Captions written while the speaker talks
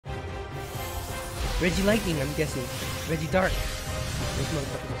Reggie Lightning, I'm guessing. Reggie Dark. Those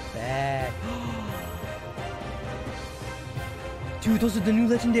motherfuckers are bad. Dude, those are the new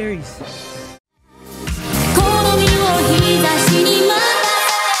legendaries.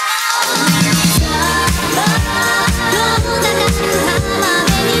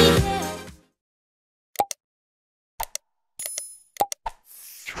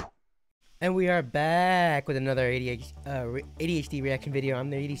 And we are back with another ADHD reaction video. I'm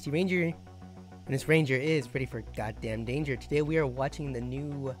the ADHD Ranger, and this Ranger is ready for goddamn danger. Today we are watching the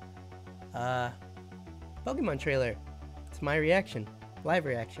new Pokemon trailer. It's my reaction, live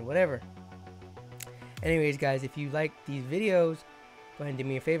reaction, whatever. Anyways, guys, if you like these videos, go ahead and do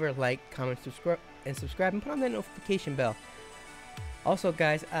me a favor, like, comment, subscribe, and put on that notification bell. Also,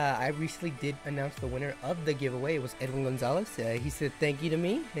 guys, I recently did announce the winner of the giveaway. It was Edwin Gonzalez. He said thank you to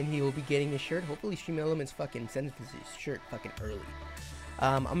me, and he will be getting a shirt. Hopefully, Stream Elements fucking sends his shirt fucking early.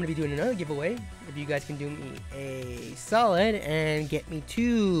 I'm gonna be doing another giveaway. If you guys can do me a solid and get me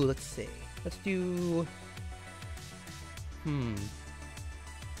to, let's see, let's do,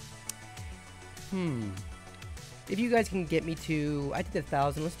 if you guys can get me to, I did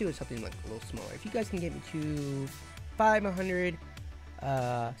 1,000. Let's do something like a little smaller. If you guys can get me to 500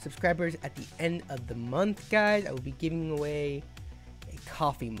 subscribers at the end of the month, guys, I will be giving away a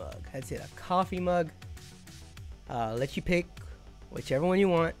coffee mug. That's it, a coffee mug. Let you pick whichever one you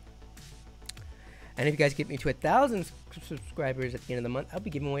want. And if you guys get me to 1,000 subscribers at the end of the month, I'll be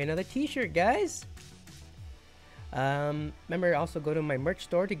giving away another t-shirt, guys. Remember, also go to my merch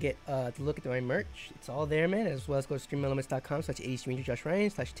store to get to look at my merch. It's all there, man. As well as go to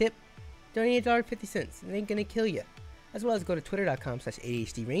streamelements.com/adhdrangerjoshryan/tip. Donate $1.50. It ain't gonna kill you. As well as go to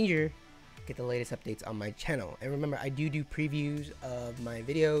twitter.com/adhdrangerjoshryan. Get the latest updates on my channel. And remember, I do previews of my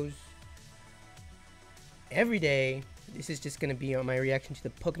videos every day. This is just gonna be on my reaction to the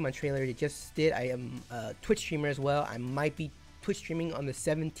Pokemon trailer they just did. I am a Twitch streamer as well. I might be Twitch streaming on the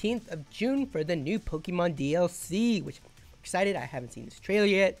 17th of June for the new Pokemon DLC, which I'm excited. I haven't seen this trailer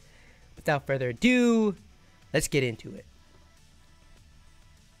yet. Without further ado, let's get into it.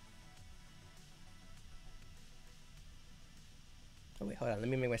 Oh wait, hold on. Let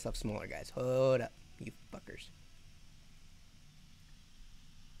me make myself smaller, guys. Hold up, you fuckers.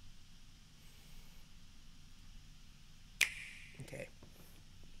 Okay.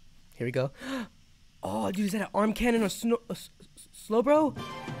 Here we go. Oh, dude, is that an arm cannon or slow, bro?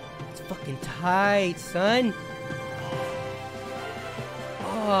 It's fucking tight, son.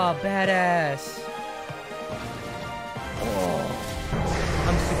 Oh, badass. Oh,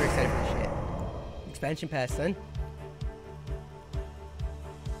 I'm super excited for this shit. Expansion pass, son.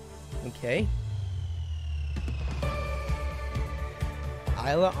 Okay.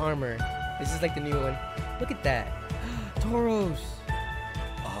 Isla armor. This is like the new one. Look at that. Tauros.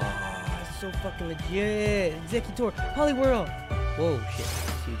 So fucking legit. Executor. Poliwhirl. Whoa, shit.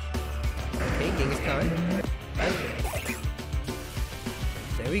 That's huge. Okay, Genghis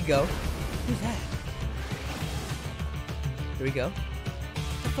There we go. Who's that? There we go.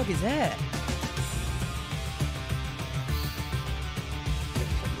 What the fuck is that?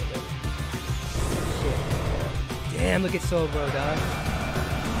 Shit. Damn, look at Soul Bro, dog.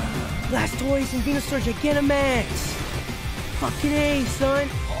 Blastoise and Venusaur Gigantamax. Fucking A, son.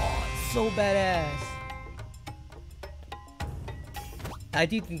 So badass. I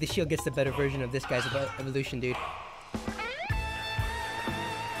do think the shield gets the better version of this guy's evolution, dude. This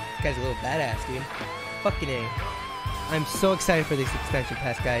guy's a little badass, dude. Fucking A. I'm so excited for this expansion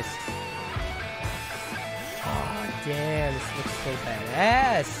pass, guys. Oh, damn. This looks so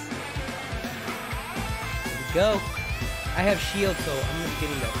badass. Here we go. I have shield, so I'm going to be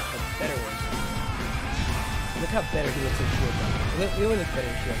getting a better one. Look how better he looks in shield, though. We only look better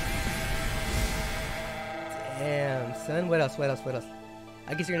in shield. Damn, son. What else? What else? What else?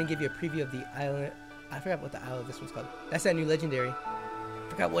 I guess you're gonna give you a preview of the island. I forgot what the island of this one's called. That's that new legendary. I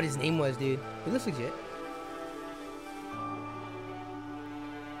forgot what his name was, dude. He looks legit.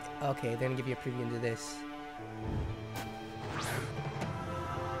 Okay, they're gonna give you a preview into this.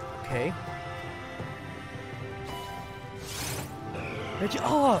 Okay. Reggie.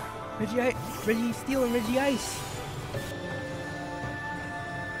 Oh, Reggie Steel and Reggie Ice.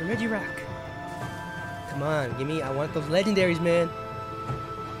 And Reggie Rock. Come on, give me, I want those legendaries, man.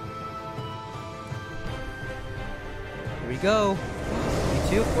 Here we go. Me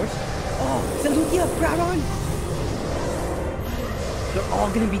too, of course. Oh, Salukia, Groudon! They're all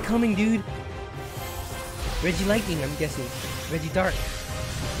gonna be coming, dude. Reggie Lightning, I'm guessing. Reggie Dark.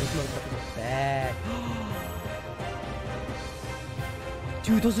 Those motherfuckers are bad.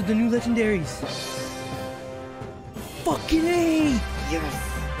 Dude, those are the new legendaries. Fucking A! Yes!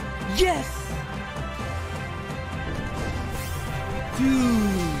 Yes!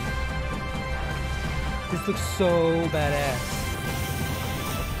 Dude. This looks so badass.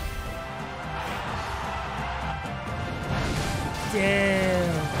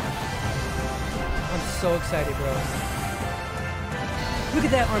 Damn. I'm so excited, bro. Look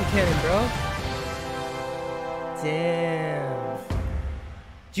at that arm cannon, bro. Damn.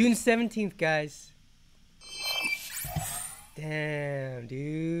 June 17th, guys. Damn,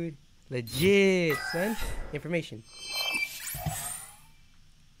 dude. Legit, son. Information.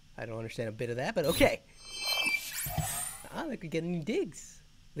 I don't understand a bit of that, but okay. Ah, look, we're getting new digs.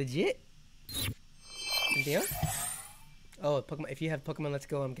 Legit. Anything else? Oh, Pokemon. If you have Pokemon Let's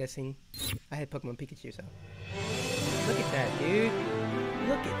Go, I'm guessing. I had Pokemon Pikachu, so. Look at that, dude.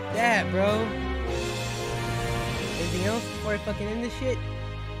 Look at that, bro. Anything else before I fucking end this shit?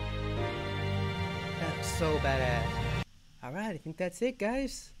 That's so badass. Alright, I think that's it,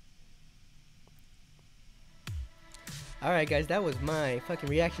 guys. Alright, guys, that was my fucking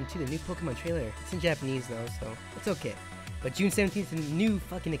reaction to the new Pokemon trailer. It's in Japanese, though, so it's okay. But June 17th is a new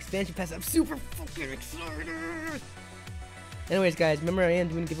fucking expansion pass. I'm super fucking excited! Anyways, guys, remember I am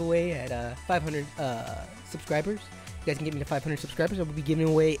doing a giveaway at 500 subscribers. If you guys can get me to 500 subscribers, I will be giving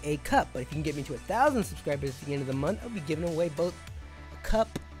away a cup. But if you can get me to 1,000 subscribers at the end of the month, I'll be giving away both a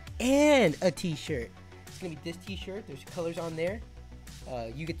cup and a t-shirt. It's going to be this t-shirt. There's colors on there.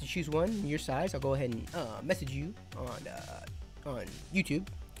 You get to choose one, your size. I'll go ahead and message you on YouTube.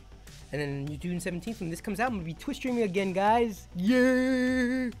 And then June 17th, when this comes out, I'm going to be Twitch streaming again, guys.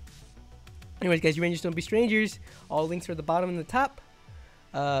 Yeah! Anyways, guys, you Rangers don't be strangers. All links are at the bottom and the top.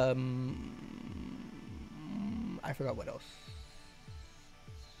 I forgot what else.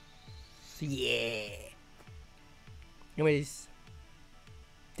 So, yeah. Anyways,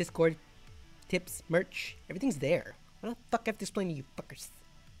 Discord, tips, merch, everything's there. What the fuck I have to explain to you fuckers?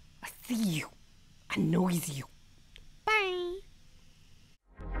 I see you. I know he's you.